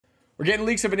We're getting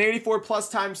leaks of an 84 plus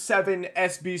times 7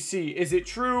 SBC. Is it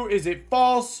true? Is it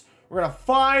false? We're going to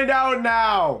find out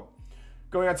now.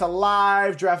 Going on to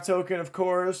live draft token, of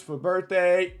course, for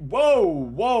birthday. Whoa,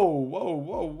 whoa, whoa,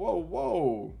 whoa, whoa,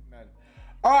 whoa. Man.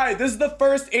 All right, this is the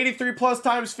first 83 plus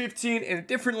times 15 in a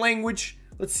different language.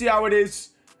 Let's see how it is.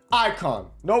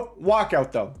 Icon. Nope,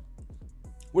 walkout though.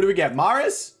 What do we get?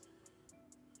 Mahrez?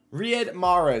 Riyad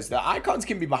Mahrez. The icons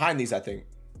can be behind these, I think.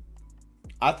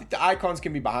 I think the icons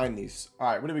can be behind these. All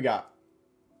right, what do we got?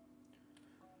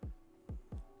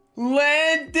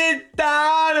 Landon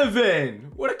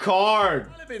Donovan. What a card.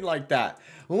 Donovan like that.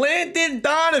 Landon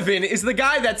Donovan is the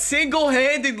guy that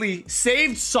single-handedly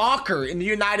saved soccer in the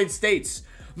United States.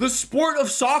 The sport of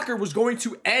soccer was going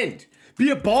to end, be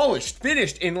abolished,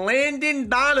 finished, and Landon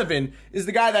Donovan is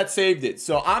the guy that saved it.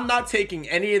 So I'm not taking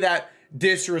any of that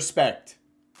disrespect.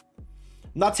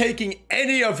 I'm not taking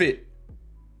any of it.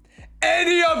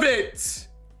 Any of it.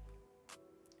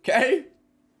 Okay?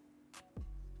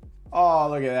 Oh,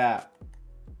 look at that.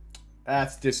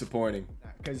 That's disappointing.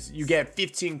 Because you get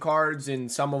 15 cards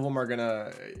and some of them are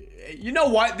gonna... You know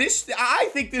what? I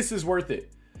think this is worth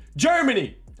it.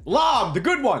 Germany. Lahm, the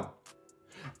good one.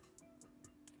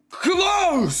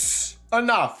 Close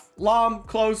enough. Lahm,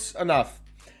 close enough.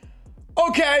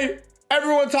 Okay.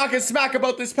 Everyone talking smack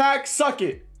about this pack. Suck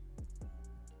it.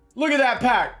 Look at that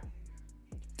pack.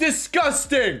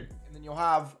 Disgusting. And then you'll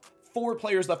have 4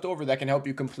 players left over that can help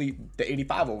you complete the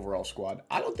 85 overall squad.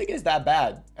 I don't think it's that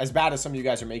bad. As bad as some of you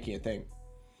guys are making it think.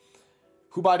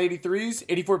 Who bought 83s?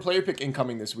 84 player pick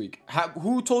incoming this week.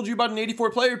 Who told you about an 84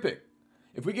 player pick?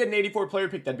 If we get an 84 player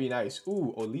pick, that'd be nice.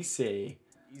 Ooh, Olise.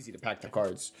 Easy to pack the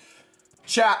cards.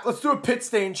 Chat, let's do a pit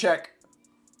stain check.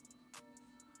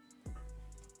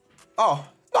 Oh,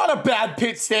 not a bad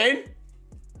pit stain.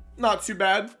 Not too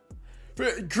bad.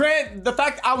 Grant, the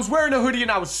fact I was wearing a hoodie and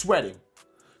I was sweating.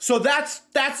 So that's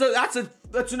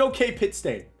an okay pit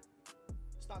stain.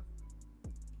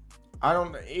 I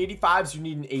don't 85s, you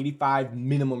need an 85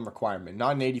 minimum requirement,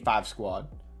 not an 85 squad.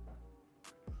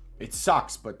 It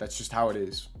sucks, but that's just how it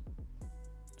is.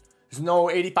 There's no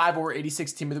 85 or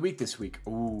 86 team of the week this week.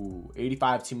 Ooh,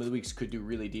 85 team of the weeks could do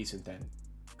really decent then.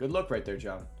 Good look right there,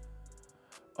 John.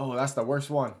 Oh, that's the worst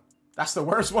one. That's the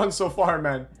worst one so far,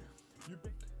 man.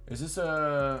 Is this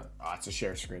a... Oh, it's a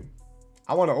share screen.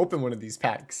 I want to open one of these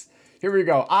packs. Here we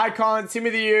go. Icon, team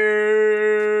of the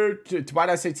year. Why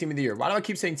did I say team of the year? Why do I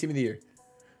keep saying team of the year?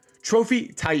 Trophy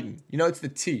Titan. You know, it's the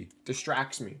T.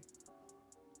 Distracts me.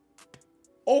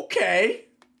 Okay.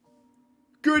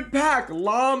 Good pack.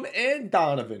 Lahm and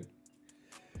Donovan.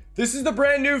 This is the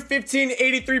brand new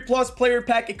 1583 plus player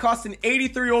pack. It costs an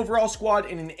 83 overall squad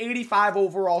and an 85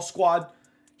 overall squad.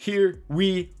 Here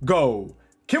we go.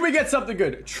 Can we get something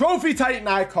good? Trophy Titan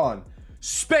icon.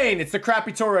 Spain. It's the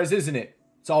crappy Torres, isn't it?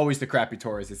 It's always the crappy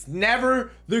Torres. It's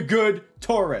never the good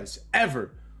Torres.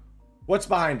 Ever. What's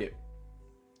behind it?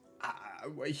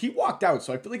 He walked out,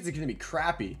 so I feel like it's going to be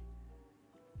crappy.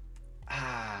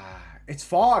 It's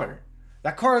fodder.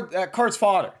 That card's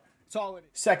fodder. It's all it is.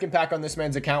 Second pack on this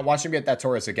man's account. Watch him get that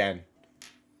Torres again.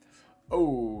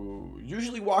 Oh,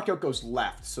 usually walkout goes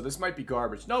left, so this might be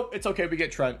garbage. Nope, it's okay. We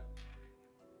get Trent.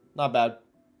 Not bad.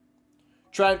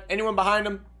 Trent, anyone behind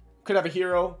him? Could have a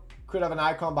hero. Could have an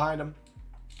icon behind him.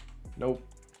 Nope.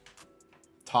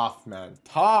 Tough, man.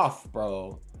 Tough,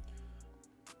 bro.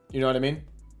 You know what I mean?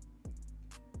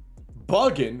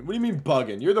 Bugging? What do you mean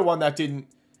bugging? You're the one that didn't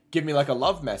give me like a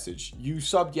love message. You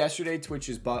subbed yesterday. Twitch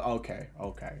is okay.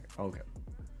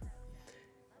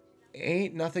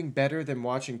 Ain't nothing better than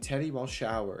watching Teddy while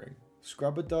showering.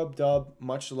 Scrub-a-dub-dub.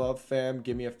 Much love, fam.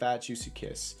 Give me a fat, juicy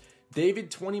kiss.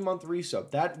 David, 20-month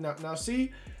resub. Now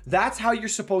see, that's how you're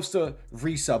supposed to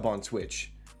resub on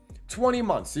Twitch. 20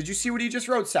 months. Did you see what he just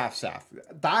wrote, Saf Saf?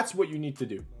 That's what you need to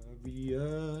do.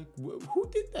 Who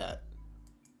did that?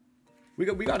 We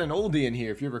got an oldie in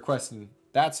here if you're requesting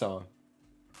that song.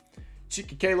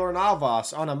 Chica Kaylor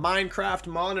Navas on a Minecraft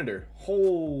monitor.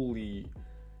 Holy.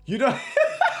 You don't...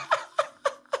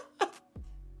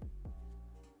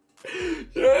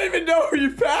 You don't even know who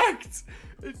you packed.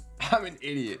 I'm an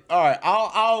idiot. All right,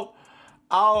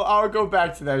 I'll go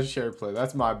back to that share play.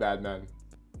 That's my bad, man.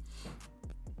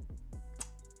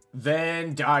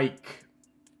 Van Dijk.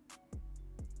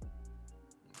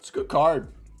 It's a good card.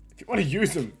 If you want to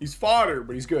use him, he's fodder,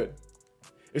 but he's good.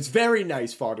 It's very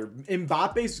nice fodder.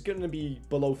 Mbappe's going to be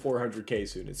below 400k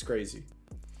soon. It's crazy.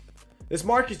 This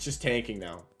market's just tanking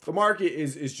now. The market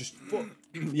is just full.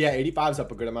 Yeah, 85's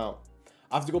up a good amount.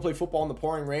 I have to go play football in the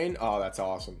pouring rain. Oh, that's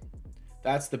awesome.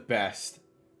 That's the best.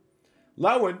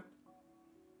 Lowen,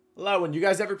 you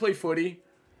guys ever play footy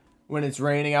when it's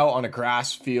raining out on a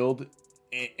grass field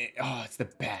Oh, it's the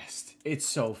best. It's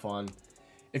so fun.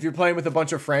 If you're playing with a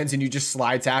bunch of friends and you just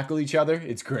slide tackle each other,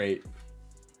 it's great.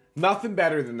 Nothing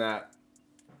better than that.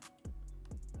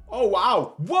 Oh,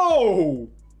 wow. Whoa.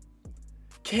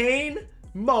 Kane,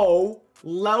 Mo,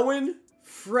 Lowen,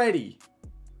 Freddie.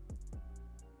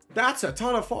 That's a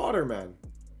ton of fodder, man.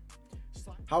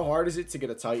 How hard is it to get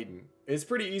a Titan? It's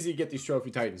pretty easy to get these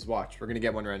trophy Titans. Watch. We're going to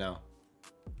get one right now.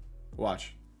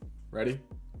 Watch. Ready?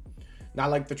 Now,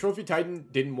 like, the trophy Titan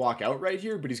didn't walk out right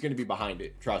here, but he's going to be behind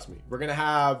it. Trust me. We're going to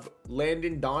have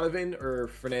Landon Donovan or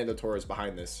Fernando Torres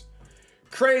behind this.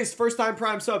 Crazed, first time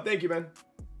Prime sub. Thank you, man.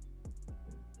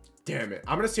 Damn it.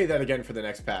 I'm going to say that again for the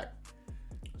next pack.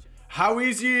 How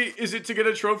easy is it to get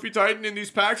a trophy Titan in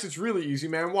these packs? It's really easy,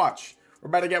 man. Watch. We're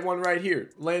about to get one right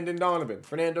here. Landon Donovan,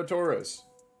 Fernando Torres.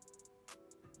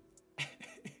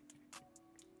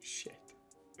 Shit.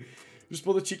 Just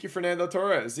pull the cheeky Fernando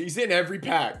Torres. He's in every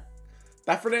pack.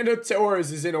 That Fernando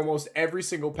Torres is in almost every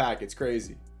single pack. It's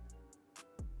crazy.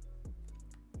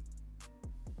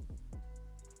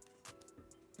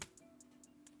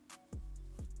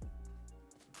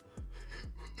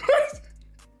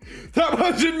 That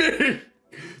wasn't me.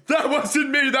 That wasn't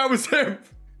me. That was him.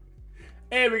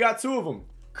 Hey, we got two of them.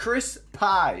 Chris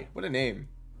Pie. What a name.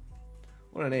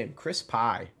 What a name. Chris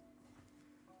Pie.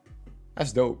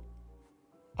 That's dope.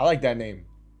 I like that name.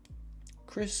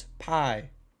 Chris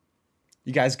Pie.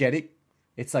 You guys get it?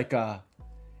 It's like a...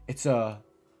 It's a...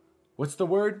 What's the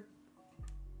word?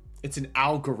 It's an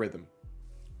algorithm.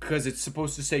 Because it's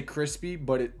supposed to say crispy,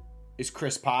 but it is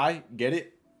Chris Pie. Get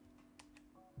it?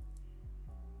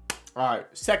 Alright.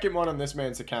 Second one on this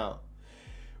man's account.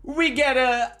 We get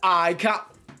a icon.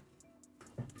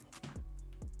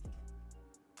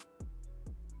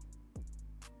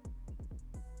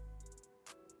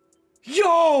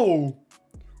 Yo!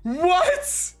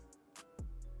 What?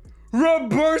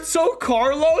 Roberto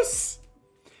Carlos?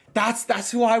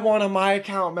 That's who I want on my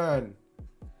account, man.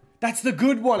 That's the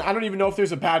good one. I don't even know if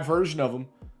there's a bad version of him.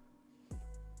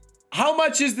 How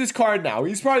much is this card now?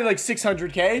 He's probably like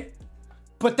 600K.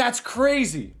 But that's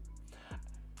crazy.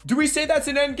 Do we say that's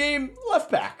an endgame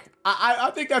left back?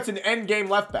 I think that's an endgame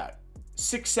left back.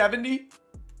 670?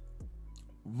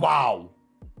 Wow.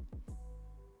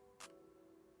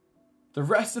 The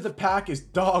rest of the pack is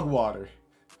dog water.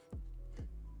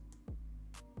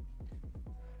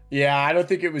 Yeah, I don't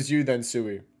think it was you then,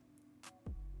 Sui.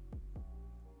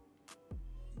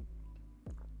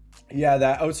 Yeah,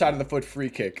 that outside of the foot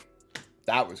free kick.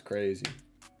 That was crazy.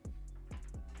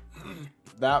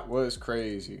 That was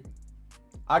crazy.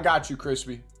 I got you,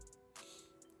 Crispy.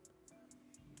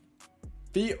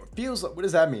 Feels like, what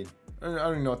does that mean? I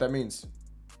don't even know what that means.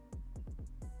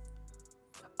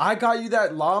 I got you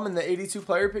that Lam and the 82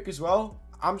 player pick as well.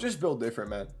 I'm just built different,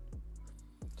 man.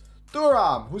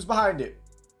 Thuram, who's behind it?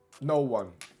 No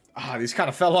one. Ah, these kind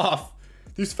of fell off.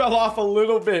 These fell off a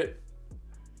little bit.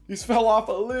 These fell off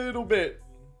a little bit.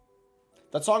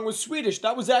 That song was Swedish.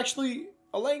 That was actually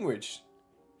a language.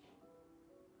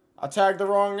 I tagged the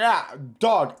wrong at.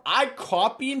 Dog, I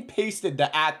copy and pasted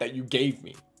the at that you gave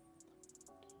me.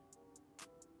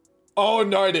 Oh,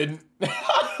 no, I didn't.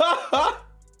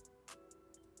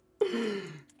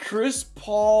 Chris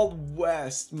Paul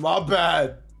West. My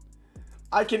bad.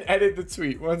 I can edit the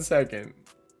tweet. 1 second.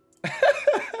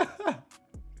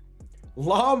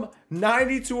 Lam,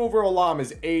 92 overall Lam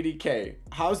is 80K.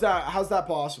 How's that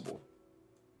possible?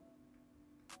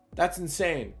 That's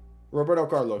insane. Roberto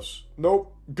Carlos.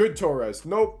 Nope. Good Torres.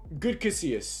 Nope. Good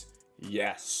Casillas.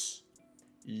 Yes.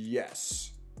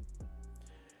 Yes.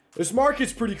 This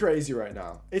market's pretty crazy right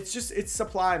now. It's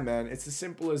supply, man. It's as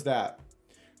simple as that.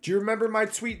 Do you remember my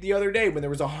tweet the other day when there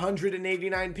was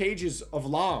 189 pages of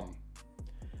Lam?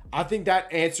 I think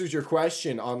that answers your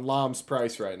question on Lam's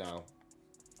price right now.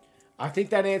 I think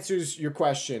that answers your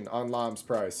question on Lam's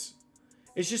price.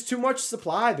 It's just too much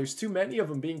supply. There's too many of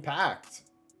them being packed.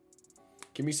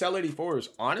 Can we sell 84s?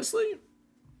 Honestly,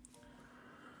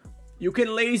 you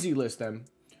can lazy list them.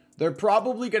 They're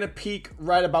probably going to peak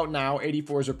right about now.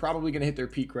 84s are probably going to hit their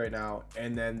peak right now.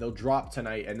 And then they'll drop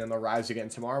tonight. And then they'll rise again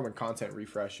tomorrow when content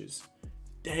refreshes.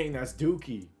 Dang, that's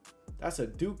dookie. That's a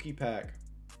dookie pack.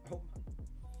 Oh.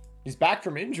 He's back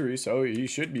from injury, so he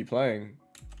should be playing.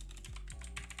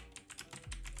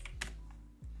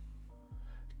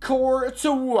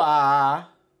 Courtois.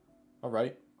 All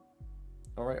right.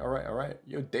 All right.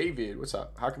 Yo, David, what's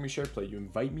up? How can we share play? You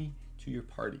invite me to your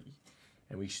party,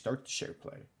 and we start the share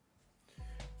play.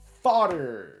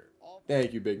 Fodder.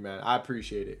 Thank you, big man. I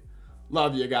appreciate it.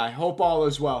 Love you, guy. Hope all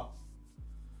is well.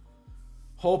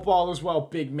 Hope all is well,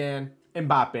 big man.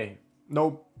 Mbappe.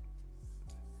 Nope.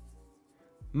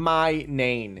 my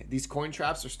name. These coin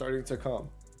traps are starting to come.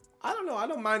 I don't know. I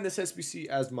don't mind this SBC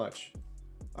as much.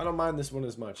 I don't mind this one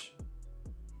as much.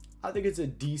 I think it's a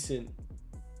decent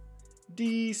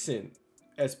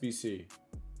SBC.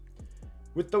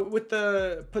 With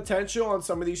the potential on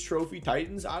some of these trophy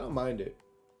titans, I don't mind it.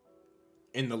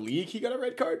 In the league, he got a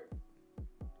red card?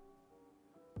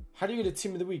 How do you get a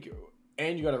team of the week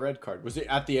and you got a red card? Was it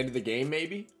at the end of the game,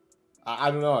 maybe?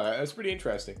 I don't know. That's pretty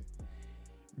interesting.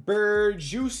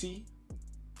 Berjuicy.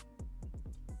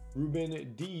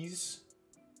 Ruben D's.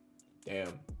 Damn.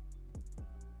 A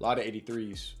lot of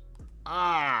 83s.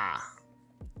 Ah.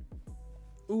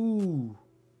 Ooh.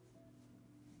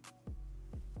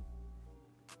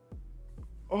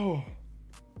 Oh.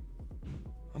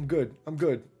 I'm good. I'm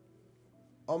good.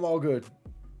 I'm all good.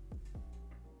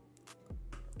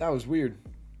 That was weird.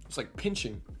 It's like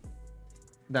pinching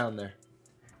down there.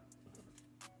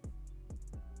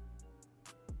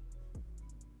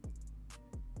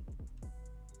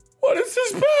 What is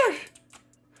this pack?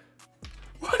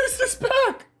 What is this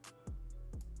pack?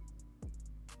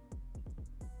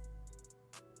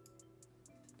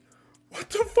 What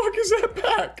the fuck is that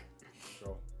pack?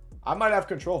 I might have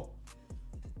control.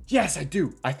 Yes, I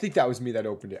do. I think that was me that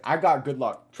opened it. I got good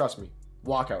luck. Trust me.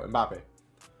 Walkout. Mbappe.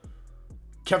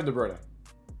 Kevin De Bruyne.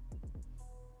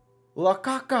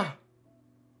 Lakaka.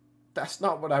 That's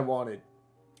not what I wanted.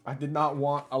 I did not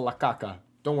want a Lakaka.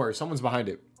 Don't worry. Someone's behind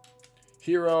it.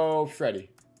 Hero Freddy.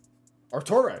 Or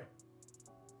Torre.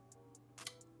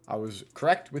 I was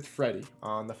correct with Freddy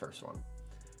on the first one.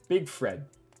 Big Fred.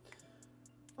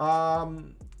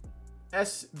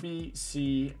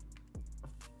 SBC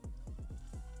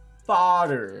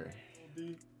fodder.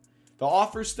 The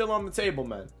offer's still on the table,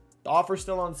 man. The offer's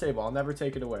still on the table. I'll never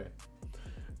take it away.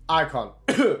 Icon.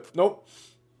 Nope.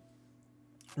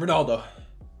 Ronaldo.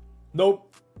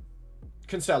 Nope.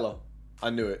 Cancelo.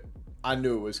 I knew it. I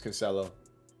knew it was Cancelo.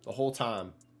 The whole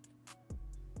time.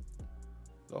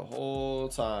 The whole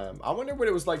time. I wonder what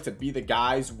it was like to be the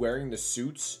guys wearing the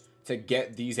suits to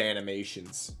get these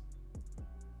animations.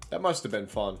 That must have been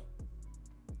fun.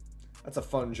 That's a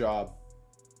fun job.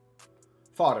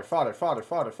 Fodder, fodder, fodder,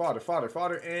 fodder, fodder, fodder,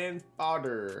 fodder, and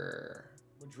fodder.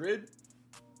 Madrid?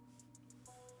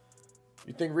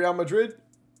 You think Real Madrid?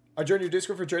 I joined your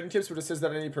Discord for trading tips, but it says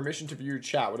that I need permission to view your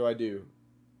chat. What do I do?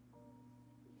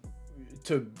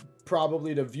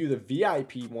 Probably to view the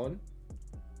VIP one.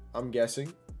 I'm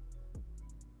guessing.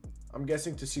 I'm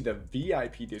guessing to see the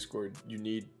VIP Discord, you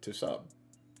need to sub.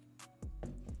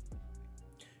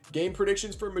 Game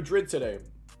predictions for Madrid today.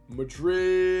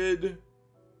 Madrid.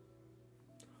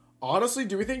 Honestly,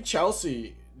 do we think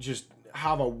Chelsea just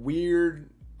have a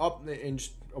weird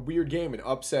game and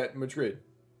upset Madrid?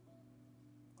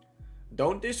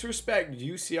 Don't disrespect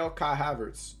UCL Kai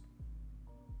Havertz.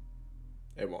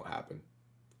 It won't happen.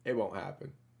 It won't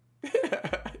happen.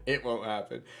 It won't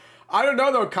happen. I don't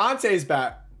know though. Conte's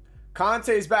back.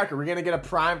 Conte's back. Are we gonna get a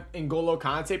prime N'Golo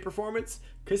Conte performance?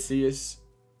 Casillas.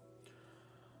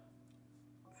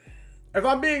 If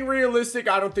I'm being realistic,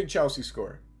 I don't think Chelsea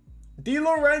score. Di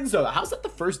Lorenzo. How's that the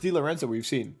first Di Lorenzo we've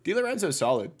seen? Di Lorenzo is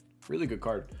solid. Really good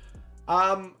card.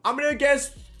 I'm gonna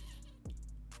guess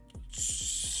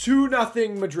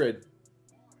 2-0 Madrid.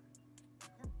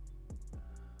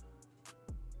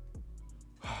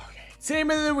 Okay. Team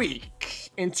of the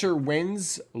week. Inter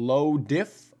wins. Low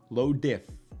diff. Low diff.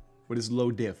 What is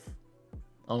low diff?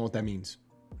 I don't know what that means.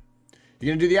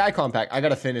 You're gonna do the icon pack. I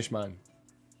gotta finish mine.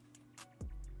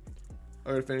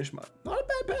 I gotta finish mine. Not a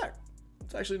bad pack.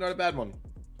 It's actually not a bad one.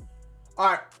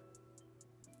 All right.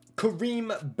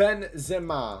 Karim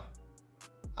Benzema.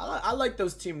 I like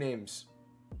those team names.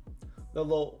 They're a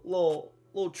little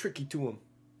tricky to them.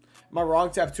 Am I wrong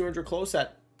to have 200 close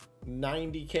at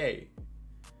 90K?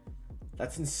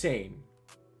 That's insane.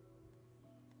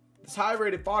 This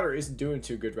high-rated fodder isn't doing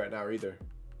too good right now either.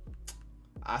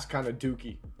 That's kind of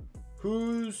dookie.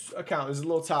 Whose account? This is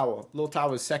Lil Tawa. Lil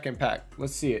Tawa's second pack.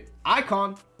 Let's see it.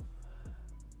 Icon.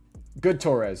 Good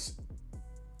Torres.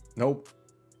 Nope.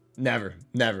 Never.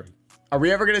 Never. Are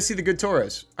we ever going to see the good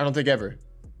Torres? I don't think ever.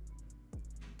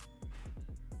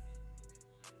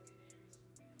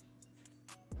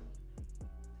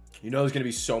 You know there's going to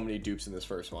be so many dupes in this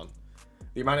first one.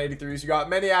 The amount of 83s you got.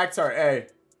 Many acts are. Hey,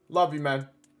 love you, man.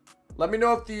 Let me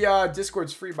know if the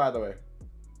Discord's free, by the way.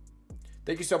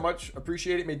 Thank you so much.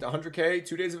 Appreciate it. Made the 100K.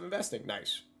 2 days of investing.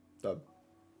 Nice. Dub.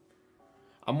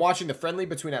 I'm watching the friendly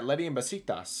between Atleti and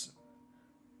Besiktas.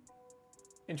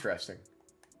 Interesting.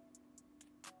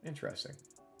 Interesting.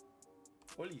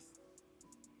 Police.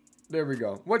 There we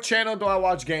go. What channel do I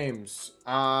watch games?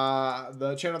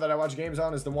 The channel that I watch games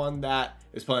on is the one that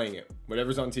is playing it.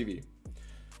 Whatever's on TV.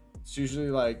 It's usually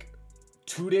like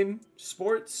Tudin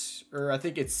Sports, or I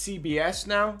think it's CBS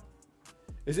now.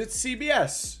 Is it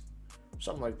CBS?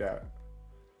 Something like that.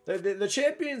 The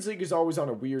Champions League is always on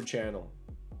a weird channel.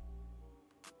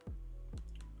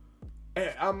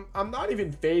 I'm not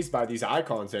even fazed by these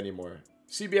icons anymore.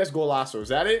 CBS Golasso, is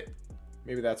that it?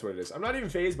 Maybe that's what it is. I'm not even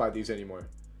fazed by these anymore.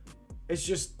 It's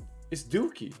just, it's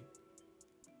dookie.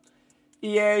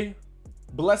 EA,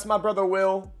 bless my brother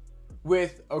Will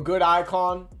with a good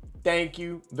icon. Thank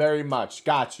you very much.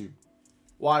 Got you.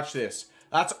 Watch this.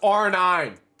 That's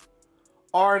R9.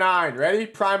 R9. Ready?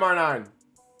 Prime R9.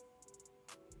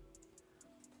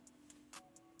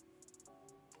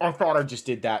 I thought I just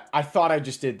did that. I thought I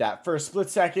just did that. For a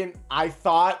split second, I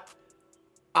thought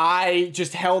I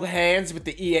just held hands with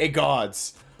the EA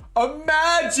gods.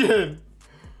 Imagine!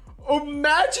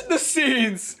 Imagine the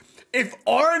scenes if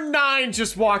R9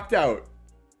 just walked out.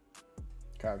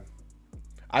 Okay.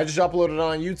 I just uploaded it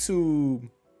on YouTube.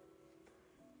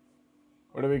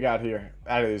 What do we got here?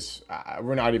 That is,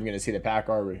 we're not even going to see the pack,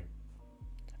 are we?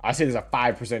 I say there's a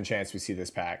 5% chance we see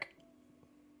this pack.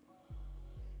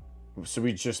 So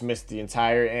we just missed the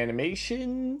entire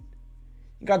animation.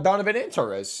 You got Donovan and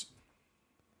Torres.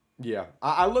 Yeah,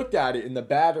 I looked at it in the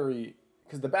battery,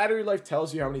 because the battery life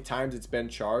tells you how many times it's been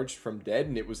charged from dead,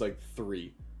 and it was like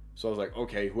 3. So I was like,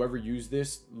 okay, whoever used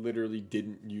this literally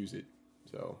didn't use it.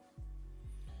 So,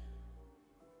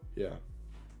 yeah.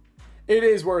 It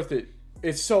is worth it.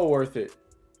 It's so worth it.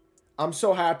 I'm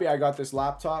so happy I got this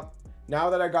laptop.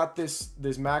 Now that I got this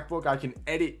MacBook, I can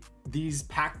edit these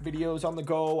pack videos on the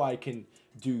go. I can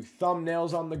do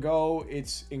thumbnails on the go.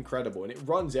 It's incredible, and it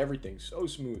runs everything so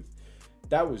smooth.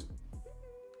 That was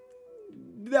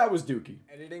dookie.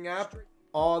 Editing app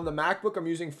on the MacBook, I'm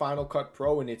using Final Cut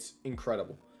Pro, and it's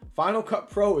incredible. Final Cut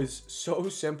Pro is so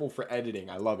simple for editing.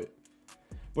 I love it.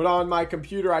 But on my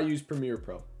computer, I use Premiere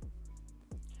Pro.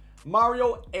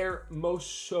 Mario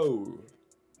Hermoso.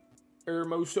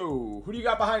 Who do you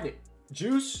got behind it?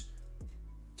 Juice?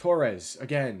 Torres.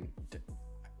 Again,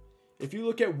 if you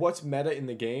look at what's meta in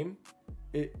the game,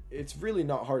 it's really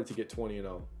not hard to get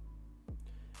 20-0.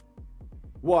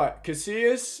 What?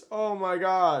 Casillas? Oh my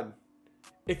god.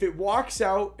 If it walks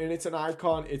out and it's an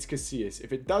icon, it's Casillas.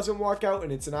 If it doesn't walk out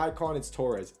and it's an icon, it's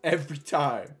Torres. Every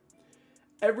time.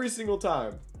 Every single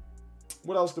time.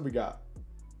 What else do we got?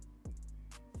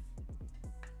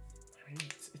 I mean,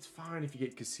 it's fine if you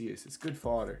get Casillas. It's good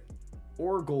fodder.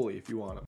 Or goalie if you want him.